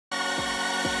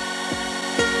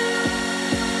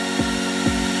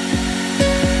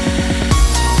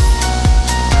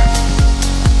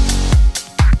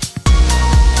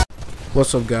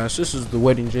What's up, guys? This is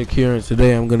TheWaitingJake here, and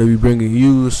today I'm going to be bringing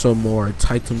you some more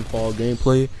Titanfall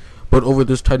gameplay. But over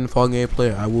this Titanfall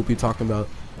gameplay, I will be talking about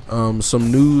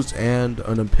some news and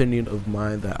an opinion of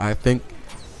mine that I think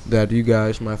that you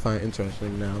guys might find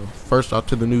interesting. Now, first off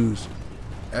to the news.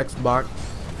 Xbox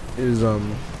is,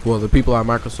 the people at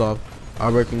Microsoft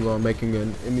are working on making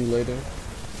an emulator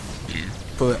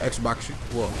for the Xbox,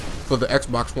 for the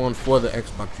Xbox One, for the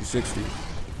Xbox 360.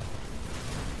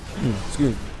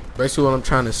 Excuse me. Basically what I'm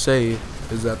trying to say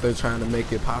is that they're trying to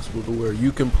make it possible to where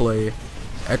you can play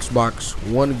Xbox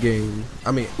One game,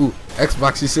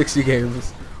 Xbox 360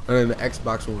 games on the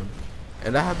Xbox One.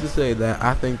 And I have to say that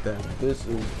I think that this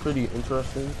is pretty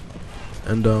interesting.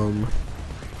 And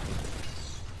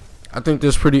I think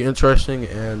this is pretty interesting,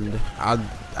 and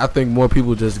I think more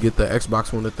people just get the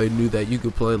Xbox One if they knew that you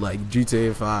could play like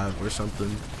GTA 5 or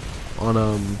something on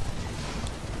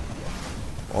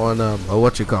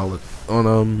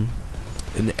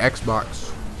in the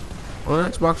Xbox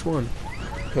One,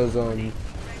 because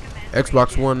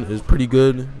Xbox One is pretty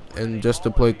good, and just to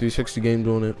play 360 games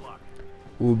on it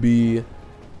will be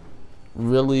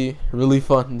really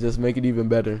fun. Just make it even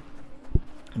better.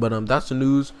 But that's the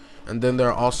news. And then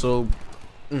they're also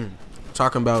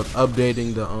talking about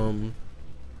updating the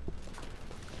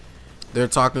they're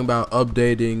talking about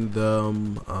updating the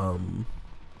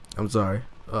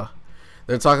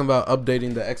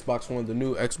Xbox One, the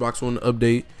new Xbox One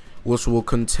update, which will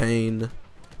contain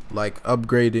like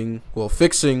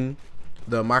fixing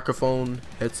the microphone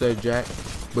headset jack,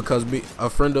 because a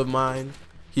friend of mine,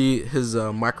 his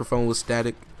microphone was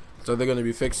static, so they're gonna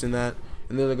be fixing that.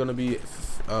 And then they're gonna be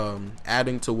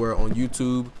adding to where on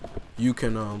YouTube you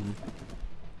can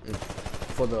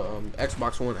for the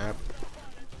Xbox One app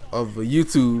of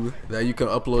YouTube, that you can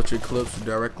upload your clips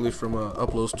directly from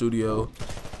Upload Studio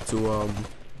to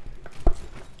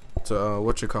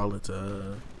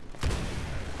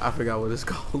I forgot what it's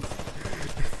called.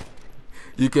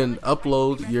 You can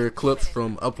upload your clips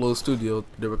from Upload Studio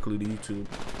directly to YouTube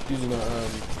using the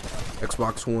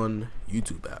Xbox One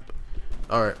YouTube app.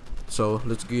 Alright, so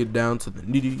let's get down to the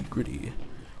nitty gritty.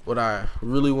 What I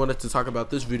really wanted to talk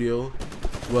about this video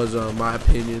was my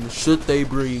opinion. Should they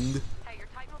bring,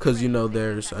 because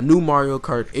there's a new Mario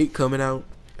Kart 8 coming out,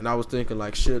 and I was thinking,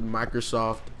 like, should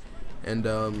Microsoft and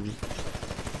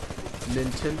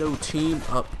Nintendo team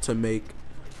up to make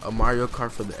a Mario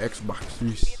Kart for the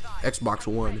Xbox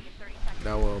One?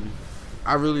 Now,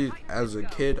 I really, as a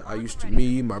kid,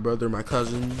 my brother, my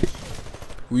cousins,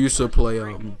 we used to play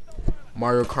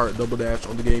Mario Kart Double Dash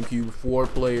on the GameCube, 4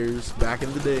 players back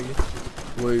in the day.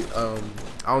 I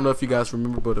don't know if you guys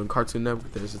remember, but on Cartoon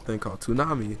Network there's this thing called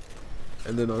Toonami,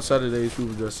 and then on Saturdays we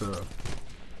would just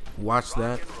watch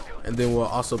that, and then we'll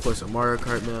also play some Mario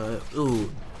Kart. Man,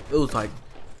 it was like,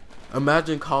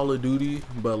 imagine Call of Duty,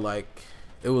 but like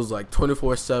it was like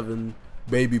 24/7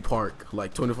 Baby Park,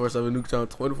 like 24/7 Nuketown,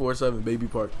 24/7 Baby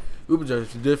Park. We would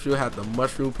just have the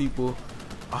mushroom people.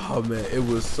 Oh man, it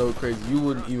was so crazy. You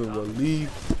wouldn't even believe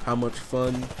how much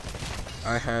fun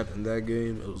I had in that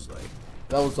game. It was like,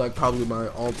 that was like probably my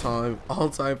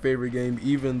all-time favorite game,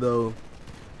 even though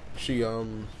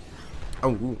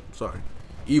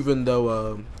even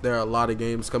though there are a lot of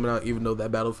games coming out, even though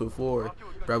that Battlefield 4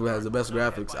 probably has the best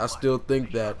graphics, I still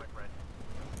think that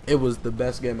it was the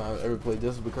best game I've ever played,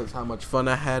 just because how much fun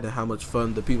I had and how much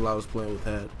fun the people I was playing with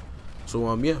had.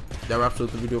 So yeah, that wraps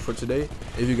up the video for today.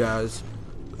 If you guys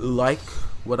like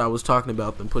what I was talking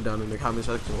about, then put down in the comment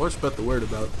section, or spread the word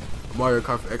about Mario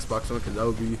Kart for Xbox One, because that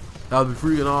would be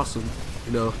freaking awesome,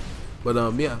 But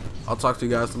yeah, I'll talk to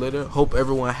you guys later. Hope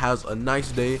everyone has a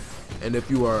nice day, and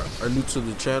if you are new to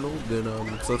the channel, then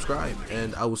subscribe,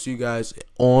 and I will see you guys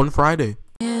on Friday.